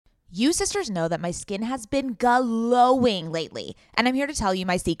You sisters know that my skin has been glowing lately, and I'm here to tell you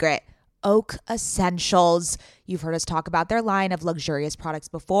my secret. Oak Essentials. You've heard us talk about their line of luxurious products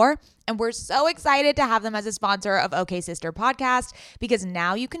before, and we're so excited to have them as a sponsor of OK Sister Podcast because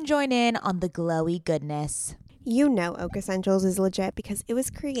now you can join in on the glowy goodness. You know Oak Essentials is legit because it was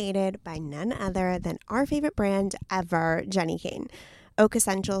created by none other than our favorite brand ever, Jenni Kayne. Oak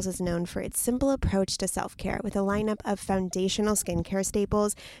Essentials is known for its simple approach to self-care with a lineup of foundational skincare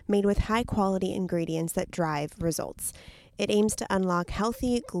staples made with high-quality ingredients that drive results. It aims to unlock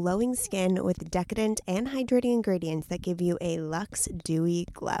healthy, glowing skin with decadent and hydrating ingredients that give you a luxe, dewy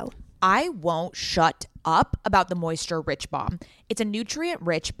glow. I won't shut up about the Moisture Rich Balm. It's a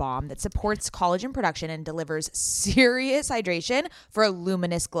nutrient-rich balm that supports collagen production and delivers serious hydration for a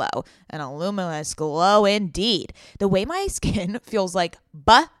luminous glow. And a luminous glow indeed. The way my skin feels like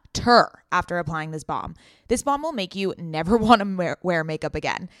butter after applying this balm. This balm will make you never want to wear makeup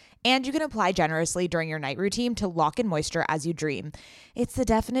again. And you can apply generously during your night routine to lock in moisture as you dream. It's the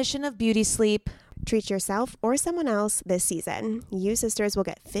definition of beauty sleep. Treat yourself or someone else this season. You sisters will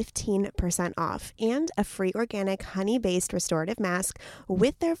get 15% off and a free organic honey-based restorative mask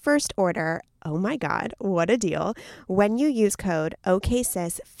with their first order. Oh my God, what a deal. When you use code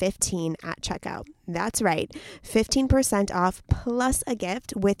OKSIS15 at checkout. That's right, 15% off plus a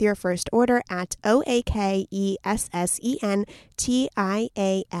gift with your first order at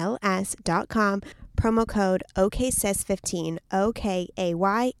OAKESSENTIALS.com. Promo code OKSIS15,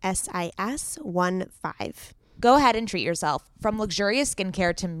 OKAYSIS15. Go ahead and treat yourself. From luxurious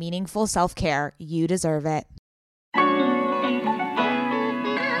skincare to meaningful self-care, you deserve it.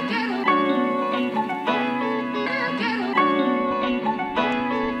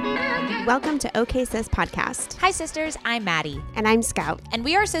 Welcome to OK Sis Podcast. Hi sisters, I'm Maddie. And I'm Scout. And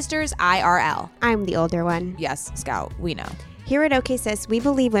we are sisters IRL. I'm the older one. Yes, Scout, we know. Here at OK Sis, we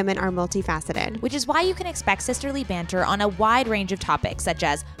believe women are multifaceted. Which is why you can expect sisterly banter on a wide range of topics such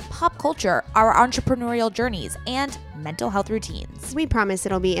as pop culture, our entrepreneurial journeys, and mental health routines. We promise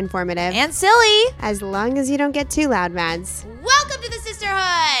it'll be informative. And silly! As long as you don't get too loud, Mads. Welcome to the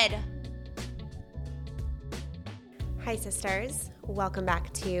sisterhood! Hi, sisters. Welcome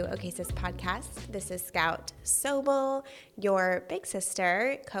back to OK Sis Podcast. This is Scout Sobel, your big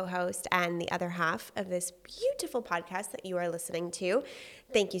sister, co-host, and the other half of this beautiful podcast that you are listening to.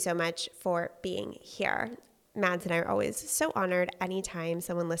 Thank you so much for being here. Mads and I are always so honored anytime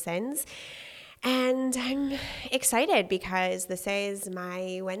someone listens. And I'm excited because this is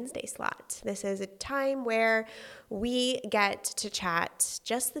my Wednesday slot. This is a time where we get to chat,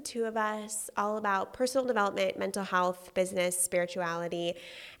 just the two of us, all about personal development, mental health, business, spirituality,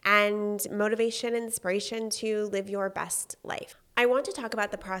 and motivation and inspiration to live your best life. I want to talk about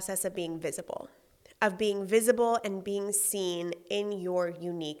the process of being visible and being seen in your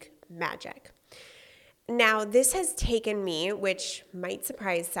unique magic. Now, this has taken me, which might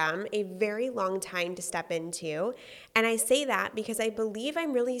surprise some, a very long time to step into. And I say that because I believe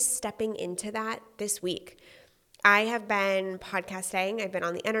I'm really stepping into that this week. I have been podcasting. I've been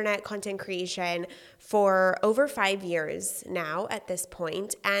on the internet, content creation for over 5 years now at this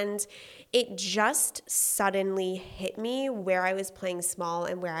point. And it just suddenly hit me where I was playing small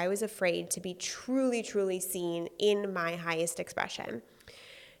and where I was afraid to be truly, truly seen in my highest expression.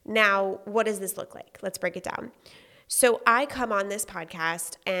 Now, what does this look like? Let's break it down. So I come on this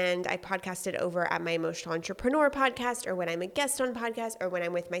podcast and I podcasted over at my Emotional Entrepreneur podcast, or when I'm a guest on podcast, or when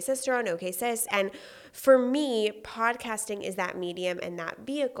I'm with my sister on OK Sis. And for me, podcasting is that medium and that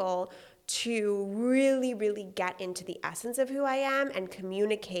vehicle to really, really get into the essence of who I am and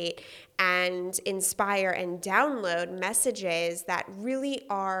communicate and inspire and download messages that really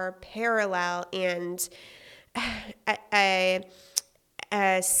are parallel and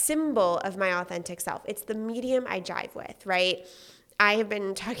a symbol of my authentic self. It's the medium I jive with, right? I have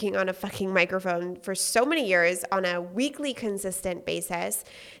been talking on a fucking microphone for so many years on a weekly consistent basis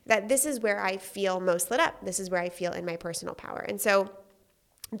that this is where I feel most lit up. This is where I feel in my personal power. And so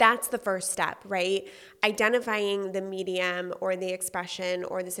that's the first step, right? Identifying the medium or the expression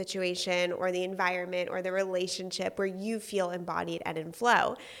or the situation or the environment or the relationship where you feel embodied and in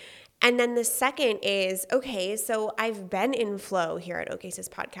flow. And then the second is, okay, so I've been in flow here at OK Sis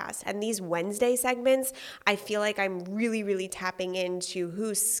Podcast. And these Wednesday segments, I feel like I'm really, really tapping into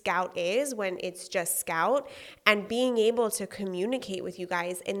who Scout is when it's just Scout. And being able to communicate with you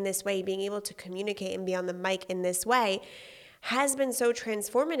guys in this way, being able to communicate and be on the mic in this way has been so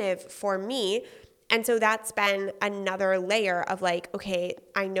transformative for me. And so that's been another layer of like, okay,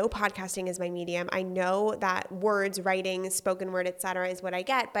 I know podcasting is my medium. I know that words, writing, spoken word, etc. is what I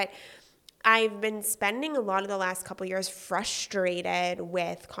get, but I've been spending a lot of the last couple years frustrated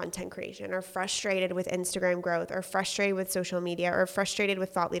with content creation, or frustrated with Instagram growth, or frustrated with social media, or frustrated with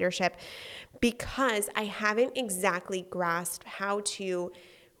thought leadership, because I haven't exactly grasped how to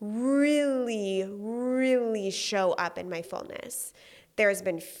really, really show up in my fullness. There's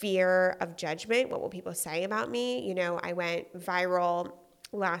been fear of judgment. What will people say about me? You know, I went viral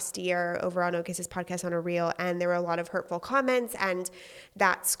last year over on OKSIS podcast on a reel, and there were a lot of hurtful comments, and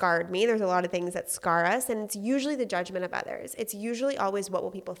that scarred me. There's a lot of things that scar us, and it's usually the judgment of others. It's usually always, what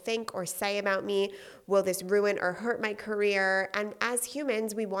will people think or say about me? Will this ruin or hurt my career? And as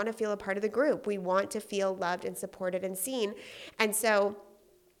humans, we want to feel a part of the group. We want to feel loved and supported and seen. And so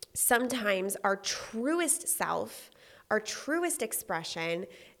sometimes our truest self, our truest expression,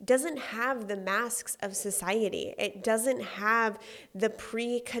 doesn't have the masks of society. It doesn't have the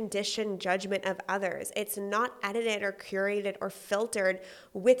preconditioned judgment of others. It's not edited or curated or filtered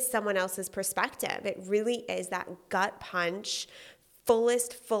with someone else's perspective. It really is that gut punch,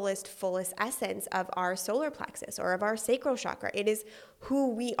 fullest essence of our solar plexus or of our sacral chakra. It is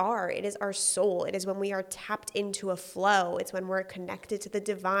who we are. It is our soul. It is when we are tapped into a flow. It's when we're connected to the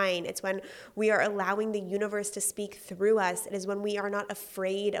divine. It's when we are allowing the universe to speak through us. It is when we are not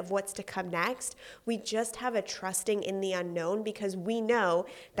afraid of what's to come next. We just have a trusting in the unknown, because we know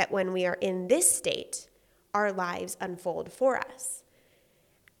that when we are in this state, our lives unfold for us.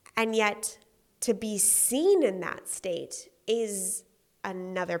 And yet, to be seen in that state is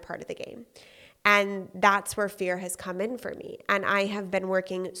another part of the game. And that's where fear has come in for me. And I have been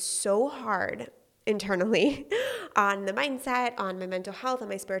working so hard internally on the mindset, on my mental health, on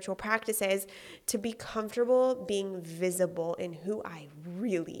my spiritual practices, to be comfortable being visible in who I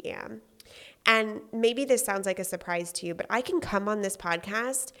really am. And maybe this sounds like a surprise to you, but I can come on this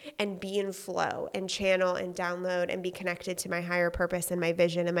podcast and be in flow and channel and download and be connected to my higher purpose and my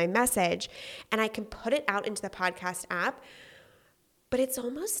vision and my message. And I can put it out into the podcast app, but it's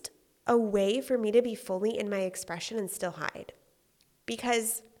almost a way for me to be fully in my expression and still hide.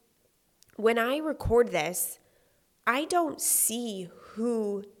 Because when I record this, I don't see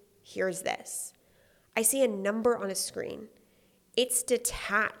who hears this. I see a number on a screen. It's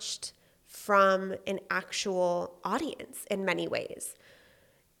detached from an actual audience in many ways.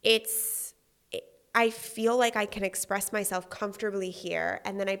 I feel like I can express myself comfortably here,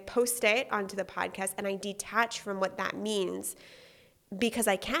 and then I post it onto the podcast and I detach from what that means, because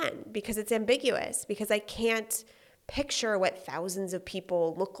it's ambiguous, because I can't picture what thousands of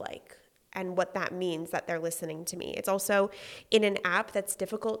people look like and what that means that they're listening to me. It's also in an app that's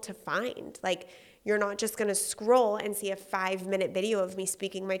difficult to find. Like, you're not just going to scroll and see a 5-minute video of me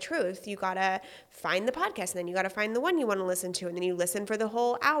speaking my truth. You got to find the podcast, and then you got to find the one you want to listen to, and then you listen for the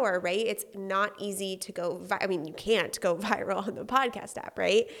whole hour, right? It's not easy to go, you can't go viral on the podcast app,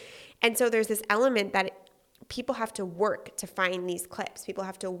 right? And so there's this element that people have to work to find these clips. People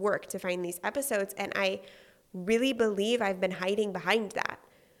have to work to find these episodes. And I really believe I've been hiding behind that.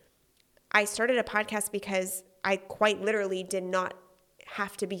 I started a podcast because I quite literally did not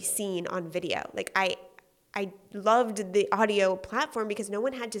have to be seen on video. Like, I loved the audio platform because no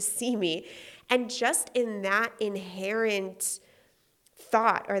one had to see me. And just in that inherent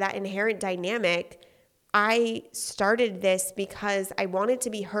thought, or that inherent dynamic, I started this because I wanted to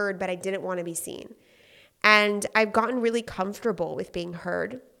be heard, but I didn't want to be seen. And I've gotten really comfortable with being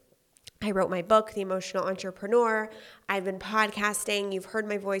heard. I wrote my book, The Emotional Entrepreneur. I've been podcasting. You've heard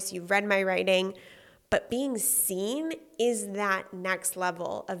my voice. You've read my writing. But being seen is that next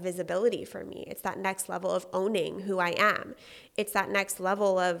level of visibility for me. It's that next level of owning who I am. It's that next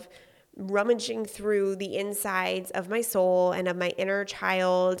level of rummaging through the insides of my soul and of my inner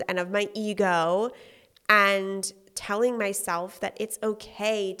child and of my ego, and telling myself that it's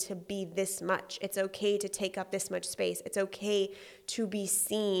okay to be this much. It's okay to take up this much space. It's okay to be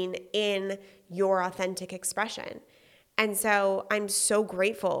seen in your authentic expression. And so I'm so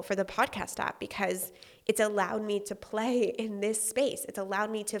grateful for the podcast app, because it's allowed me to play in this space. It's allowed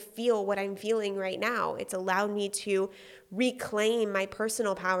me to feel what I'm feeling right now. It's allowed me to reclaim my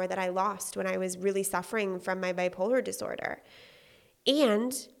personal power that I lost when I was really suffering from my bipolar disorder.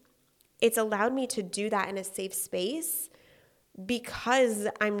 And it's allowed me to do that in a safe space, because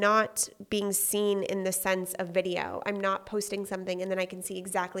I'm not being seen in the sense of video. I'm not posting something and then I can see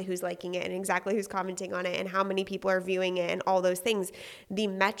exactly who's liking it and exactly who's commenting on it and how many people are viewing it and all those things. The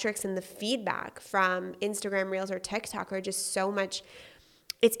metrics and the feedback from Instagram Reels or TikTok are just so much,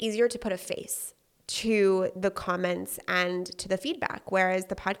 it's easier to put a face to the comments and to the feedback, whereas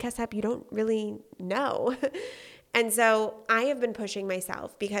the podcast app, you don't really know. And so I have been pushing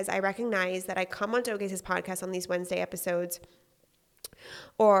myself, because I recognize that I come onto OKSIS podcast on these Wednesday episodes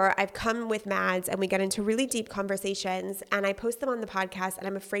Or I've come with Mads and we get into really deep conversations and I post them on the podcast and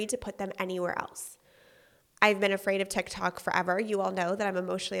I'm afraid to put them anywhere else. I've been afraid of TikTok forever. You all know that I'm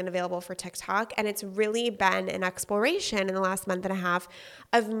emotionally unavailable for TikTok. And it's really been an exploration in the last month and a half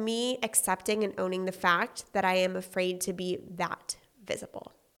of me accepting and owning the fact that I am afraid to be that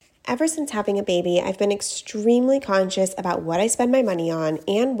visible. Ever since having a baby, I've been extremely conscious about what I spend my money on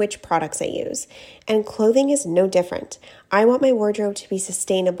and which products I use. And clothing is no different. I want my wardrobe to be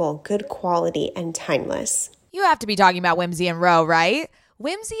sustainable, good quality, and timeless. You have to be talking about Whimsy and Row, right?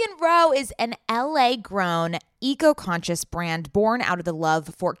 Whimsy and Row is an LA-grown, eco-conscious brand born out of the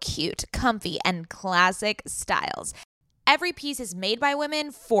love for cute, comfy, and classic styles. Every piece is made by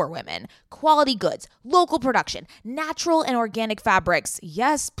women for women. Quality goods, local production, natural and organic fabrics.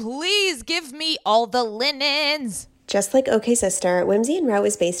 Yes, please give me all the linens. Just like OK Sister, Whimsy and Row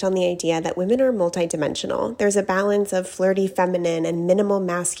is based on the idea that women are multidimensional. There's a balance of flirty feminine and minimal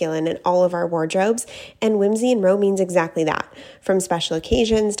masculine in all of our wardrobes, and Whimsy and Row means exactly that. From special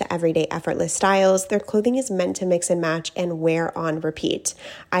occasions to everyday effortless styles, their clothing is meant to mix and match and wear on repeat.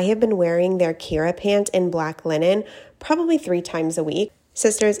 I have been wearing their Kira pant in black linen probably 3 times a week.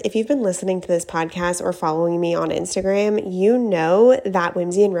 Sisters, if you've been listening to this podcast or following me on Instagram, you know that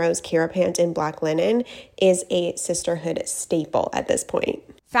Whimsy and Row's Kira pant in black linen is a sisterhood staple at this point.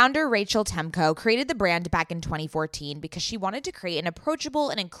 Founder Rachel Temko created the brand back in 2014 because she wanted to create an approachable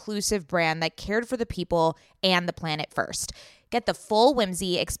and inclusive brand that cared for the people and the planet first. Get the full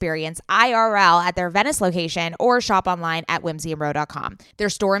Whimsy experience IRL at their Venice location or shop online at whimsyandrow.com. Their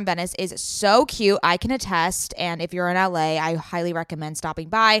store in Venice is so cute, I can attest, and if you're in LA, I highly recommend stopping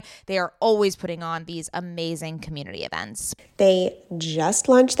by. They are always putting on these amazing community events. They just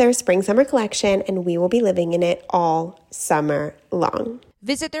launched their spring-summer collection, and we will be living in it all summer long.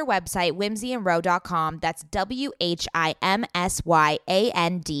 Visit their website, whimsyandrow.com. That's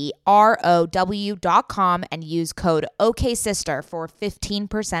WHIMSYANDROW.com and use code OKSister for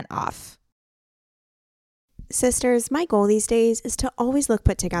 15% off. Sisters, my goal these days is to always look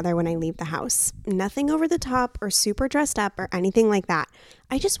put together when I leave the house. Nothing over the top or super dressed up or anything like that.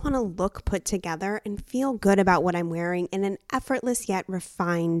 I just want to look put together and feel good about what I'm wearing in an effortless yet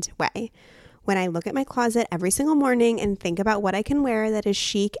refined way. When I look at my closet every single morning and think about what I can wear that is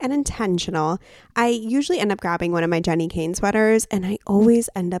chic and intentional, I usually end up grabbing one of my Jenni Kayne sweaters, and I always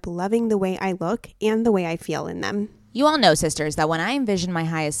end up loving the way I look and the way I feel in them. You all know, sisters, that when I envision my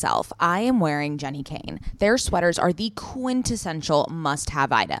highest self, I am wearing Jenni Kayne. Their sweaters are the quintessential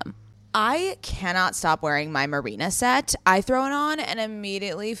must-have item. I cannot stop wearing my Marina set. I throw it on and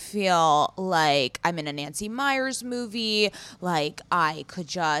immediately feel like I'm in a Nancy Meyers movie, like I could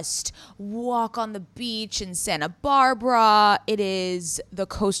just walk on the beach in Santa Barbara. It is the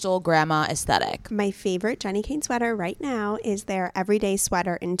coastal grandma aesthetic. My favorite Jenni Kayne sweater right now is their everyday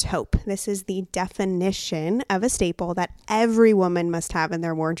sweater in taupe. This is the definition of a staple that every woman must have in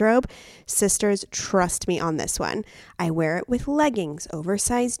their wardrobe. Sisters, trust me on this one. I wear it with leggings,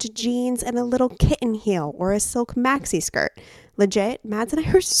 oversized jeans, and a little kitten heel or a silk maxi skirt. Legit, Mads and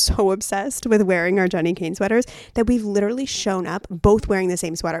I are so obsessed with wearing our Jenni Kayne sweaters that we've literally shown up both wearing the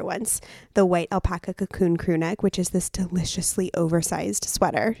same sweater once. The white alpaca cocoon crew neck, which is this deliciously oversized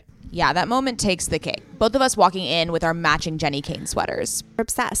sweater. Yeah, that moment takes the cake. Both of us walking in with our matching Jenni Kayne sweaters. We're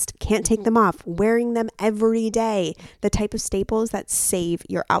obsessed. Can't take them off. Wearing them every day. The type of staples that save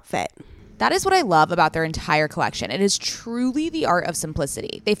your outfit. That is what I love about their entire collection. It is truly the art of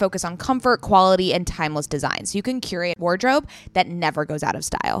simplicity. They focus on comfort, quality, and timeless design, so you can curate a wardrobe that never goes out of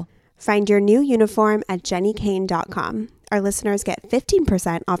style. Find your new uniform at jennikayne.com. Our listeners get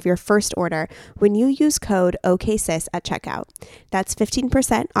 15% off your first order when you use code OKSIS at checkout. That's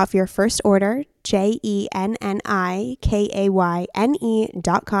 15% off your first order,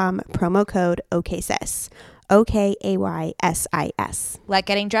 JENNIKAYNE.com, promo code OKSIS. OKAYSIS. Let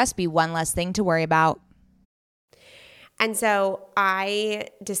getting dressed be one less thing to worry about. And so I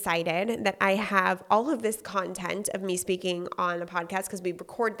decided that I have all of this content of me speaking on a podcast because we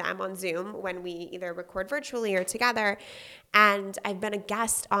record them on Zoom when we either record virtually or together. And I've been a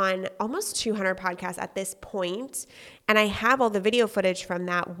guest on almost 200 podcasts at this point, and I have all the video footage from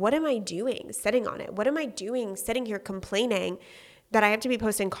that. What am I doing sitting on it? What am I doing sitting here complaining that I have to be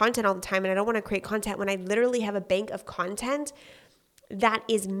posting content all the time and I don't want to create content when I literally have a bank of content that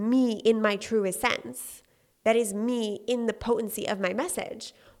is me in my truest sense, that is me in the potency of my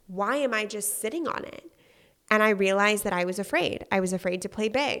message? Why am I just sitting on it? And I realized that I was afraid. I was afraid to play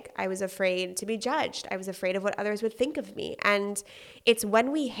big. I was afraid to be judged. I was afraid of what others would think of me. And it's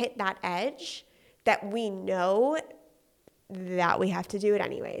when we hit that edge that we know that we have to do it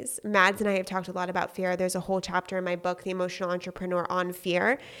anyways. Mads and I have talked a lot about fear. There's a whole chapter in my book, The Emotional Entrepreneur, on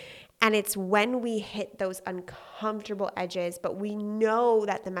fear. And it's when we hit those uncomfortable edges, but we know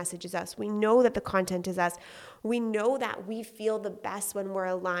that the message is us. We know that the content is us. We know that we feel the best when we're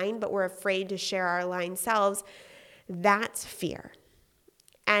aligned, but we're afraid to share our aligned selves. That's fear.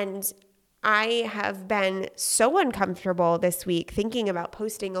 And I have been so uncomfortable this week thinking about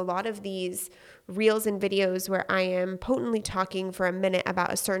posting a lot of these reels and videos where I am potently talking for a minute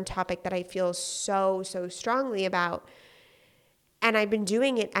about a certain topic that I feel so strongly about. And I've been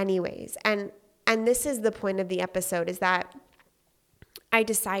doing it anyways. And this is the point of the episode, is that I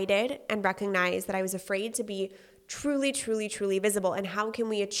decided and recognized that I was afraid to be truly visible. And how can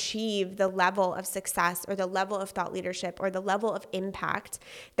we achieve the level of success or the level of thought leadership or the level of impact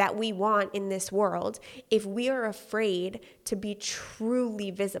that we want in this world if we are afraid to be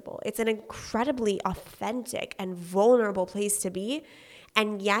truly visible? It's an incredibly authentic and vulnerable place to be.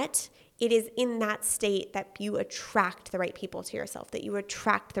 And yet it is in that state that you attract the right people to yourself, that you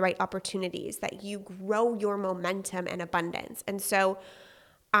attract the right opportunities, that you grow your momentum and abundance. And so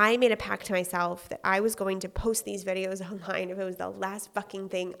I made a pact to myself that I was going to post these videos online if it was the last fucking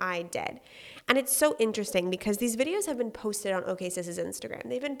thing I did. And it's so interesting because these videos have been posted on OK Sis's Instagram.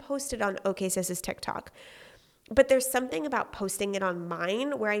 They've been posted on OK Sis's TikTok. But there's something about posting it on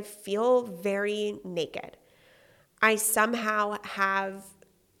mine where I feel very naked. I somehow have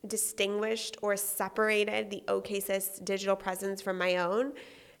distinguished or separated the OK Sis digital presence from my own.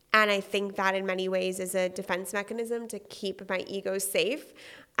 And I think that in many ways is a defense mechanism to keep my ego safe,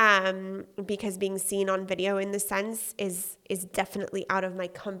 because being seen on video in this sense is definitely out of my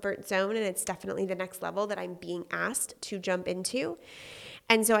comfort zone, and it's definitely the next level that I'm being asked to jump into.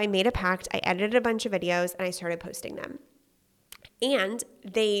 And so I made a pact. I edited a bunch of videos and I started posting them. And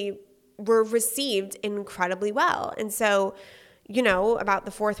they were received incredibly well. And so, about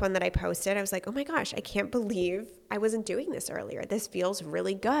the fourth one that I posted, I was like, oh my gosh, I can't believe I wasn't doing this earlier. This feels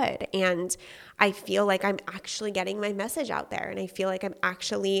really good. And I feel like I'm actually getting my message out there. And I feel like I'm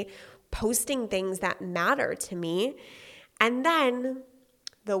actually posting things that matter to me. And then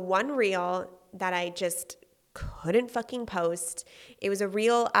the one reel that I just couldn't fucking post, it was a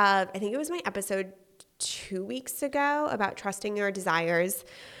reel of, I think it was my episode 2 weeks ago about trusting your desires,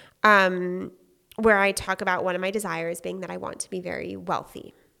 where I talk about one of my desires being that I want to be very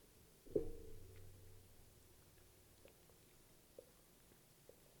wealthy.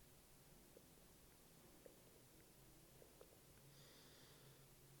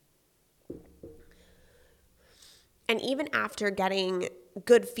 And even after getting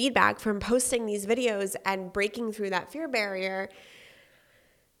good feedback from posting these videos and breaking through that fear barrier,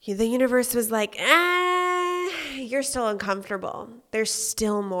 the universe was like, you're still uncomfortable. There's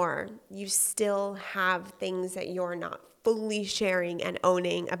still more. You still have things that you're not fully sharing and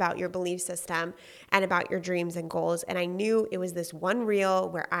owning about your belief system and about your dreams and goals. And I knew it was this one reel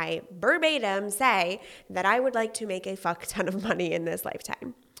where I verbatim say that I would like to make a fuck ton of money in this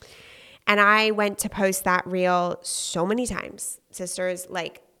lifetime. And I went to post that reel so many times, sisters,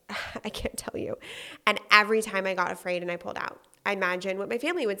 like I can't tell you. And every time I got afraid and I pulled out. I imagined what my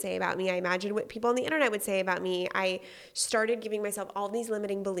family would say about me. I imagined what people on the internet would say about me. I started giving myself all these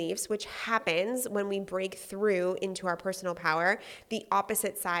limiting beliefs, which happens when we break through into our personal power. The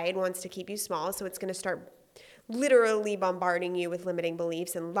opposite side wants to keep you small, so it's going to start literally bombarding you with limiting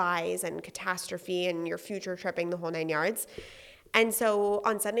beliefs and lies and catastrophe and your future tripping, the whole 9 yards. And so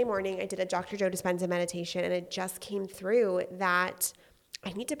on Sunday morning, I did a Dr. Joe Dispenza meditation, and it just came through that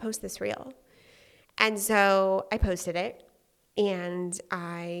I need to post this reel. And so I posted it. And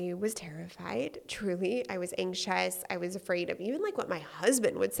I was terrified, truly. I was anxious. I was afraid of even like what my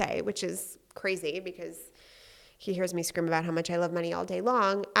husband would say, which is crazy because he hears me scream about how much I love money all day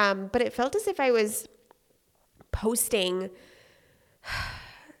long. But it felt as if I was posting,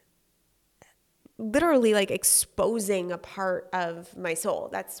 literally like exposing a part of my soul.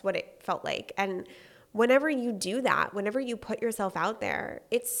 That's what it felt like. And whenever you do that, whenever you put yourself out there,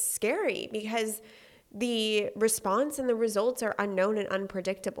 it's scary because the response and the results are unknown and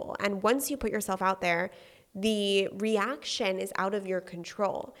unpredictable. And once you put yourself out there, the reaction is out of your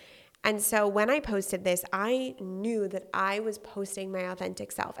control. And so when I posted this, I knew that I was posting my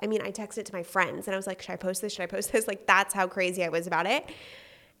authentic self. I mean, I texted to my friends and I was like, should I post this? Should I post this? Like, that's how crazy I was about it.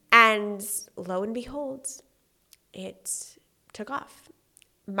 And lo and behold, it took off.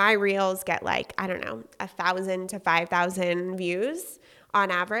 My reels get like, 1,000 to 5,000 views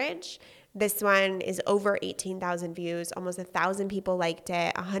on average. This one is over 18,000 views. Almost 1,000 people liked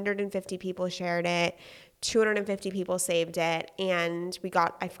it. 150 people shared it. 250 people saved it. And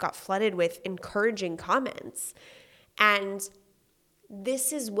I got flooded with encouraging comments. And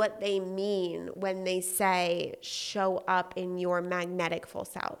this is what they mean when they say show up in your magnetic full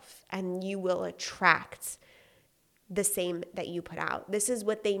self and you will attract the same that you put out. This is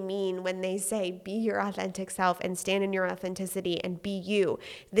what they mean when they say be your authentic self and stand in your authenticity and be you.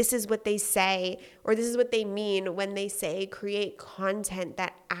 This is what they say, or this is what they mean when they say create content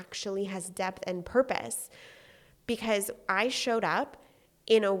that actually has depth and purpose. Because I showed up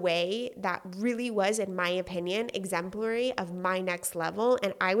in a way that really was, in my opinion, exemplary of my next level.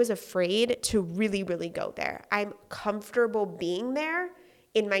 And I was afraid to really, really go there. I'm comfortable being there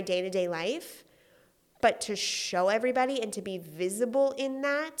in my day-to-day life, but to show everybody and to be visible in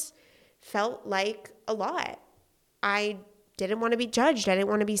that felt like a lot. I didn't want to be judged. I didn't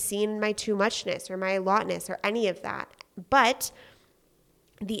want to be seen in my too muchness or my allotness or any of that. But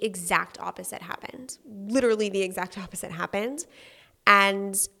the exact opposite happened. Literally the exact opposite happened.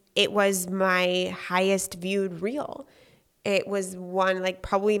 And it was my highest viewed reel. It was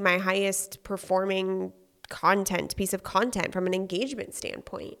probably my highest performing piece of content from an engagement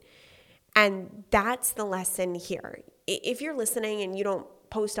standpoint. And that's the lesson here. If you're listening and you don't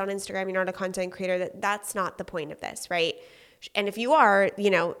post on Instagram, you're not a content creator, that's not the point of this, right? And if you are,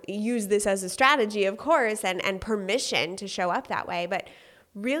 use this as a strategy, of course, and permission to show up that way. But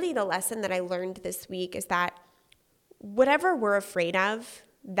really the lesson that I learned this week is that whatever we're afraid of,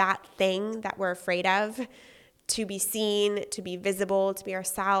 that thing that we're afraid of, to be seen, to be visible, to be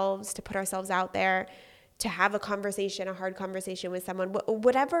ourselves, to put ourselves out there, to have a hard conversation with someone,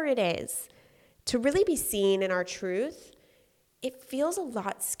 whatever it is, to really be seen in our truth, it feels a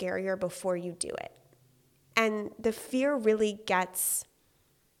lot scarier before you do it. And the fear really gets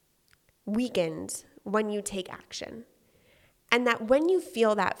weakened when you take action. And that when you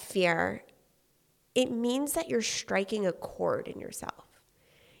feel that fear, it means that you're striking a chord in yourself.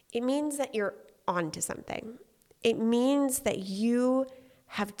 It means that you're onto something. It means that you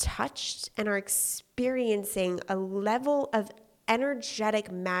have touched and are experiencing a level of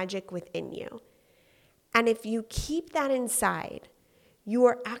energetic magic within you. And if you keep that inside, you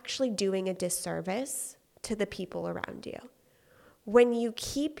are actually doing a disservice to the people around you. When you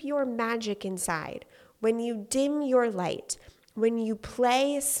keep your magic inside, when you dim your light, when you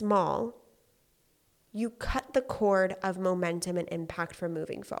play small, you cut the cord of momentum and impact for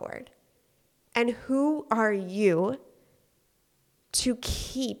moving forward. And who are you to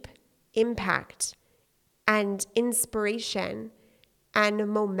keep impact and inspiration and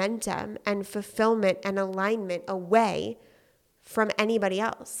momentum and fulfillment and alignment away from anybody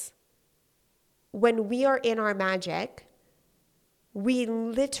else? When we are in our magic, we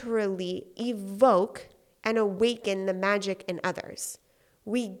literally evoke and awaken the magic in others.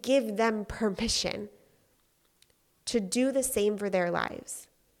 We give them permission to do the same for their lives.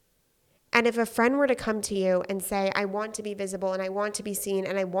 And if a friend were to come to you and say, I want to be visible and I want to be seen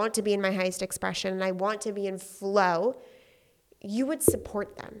and I want to be in my highest expression and I want to be in flow, you would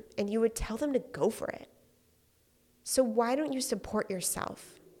support them and you would tell them to go for it. So why don't you support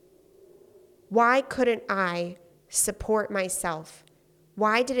yourself? Why couldn't I support myself?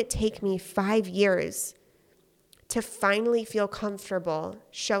 Why did it take me 5 years to finally feel comfortable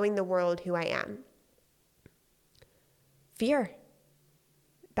showing the world who I am? Fear.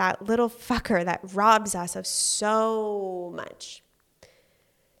 That little fucker that robs us of so much.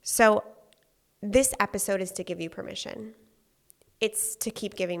 So this episode is to give you permission. It's to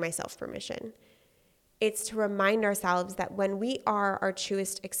keep giving myself permission. It's to remind ourselves that when we are our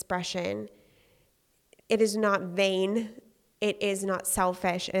truest expression, it is not vain. It is not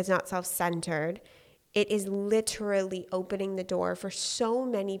selfish. It is not self-centered. It is literally opening the door for so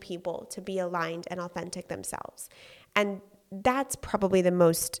many people to be aligned and authentic themselves. And that's probably the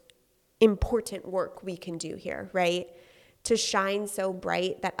most important work we can do here, right? To shine so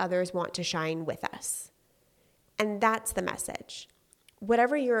bright that others want to shine with us. And that's the message.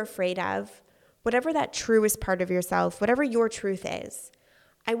 Whatever you're afraid of, whatever that truest part of yourself, whatever your truth is,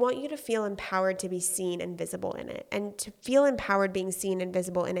 I want you to feel empowered to be seen and visible in it. And to feel empowered being seen and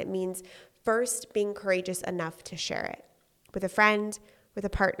visible in it means first being courageous enough to share it with a friend, with a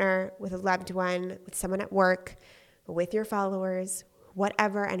partner, with a loved one, with someone at work, with your followers,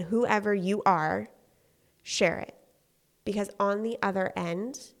 whatever and whoever you are, share it. Because on the other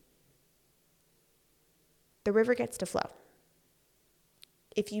end, the river gets to flow.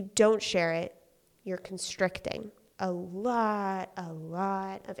 If you don't share it, you're constricting a lot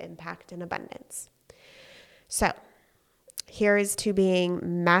of impact and abundance. So here is to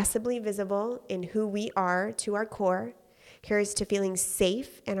being massively visible in who we are to our core. Here is to feeling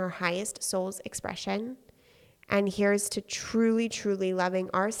safe in our highest soul's expression. And here's to truly, truly loving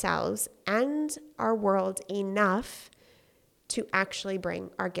ourselves and our world enough to actually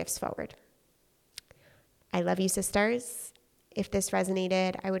bring our gifts forward. I love you, sisters. If this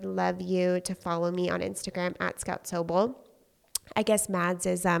resonated, I would love you to follow me on Instagram at Scout Sobel. I guess Mads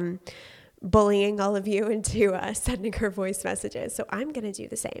is bullying all of you into sending her voice messages, so I'm going to do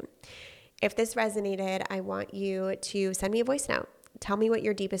the same. If this resonated, I want you to send me a voice note. Tell me what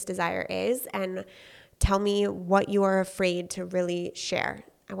your deepest desire is and tell me what you are afraid to really share.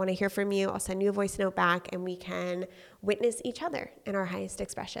 I want to hear from you. I'll send you a voice note back and we can witness each other in our highest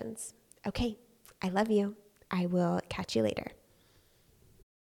expressions. Okay, I love you. I will catch you later.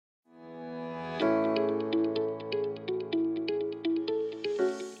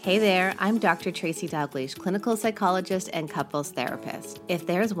 Hey there, I'm Dr. Tracy Dalgleish, clinical psychologist and couples therapist. If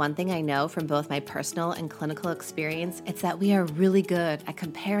there's one thing I know from both my personal and clinical experience, it's that we are really good at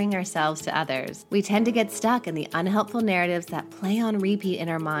comparing ourselves to others. We tend to get stuck in the unhelpful narratives that play on repeat in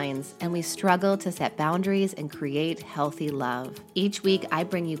our minds, and we struggle to set boundaries and create healthy love. Each week, I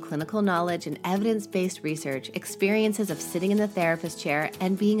bring you clinical knowledge and evidence-based research, experiences of sitting in the therapist chair,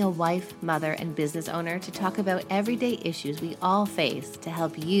 and being a wife, mother, and business owner to talk about everyday issues we all face to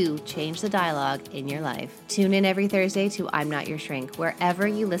help you change the dialogue in your life. Tune in every Thursday to I'm Not Your Shrink, wherever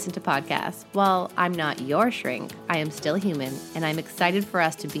you listen to podcasts. While I'm not your shrink, I am still human, and I'm excited for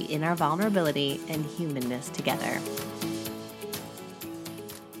us to be in our vulnerability and humanness together.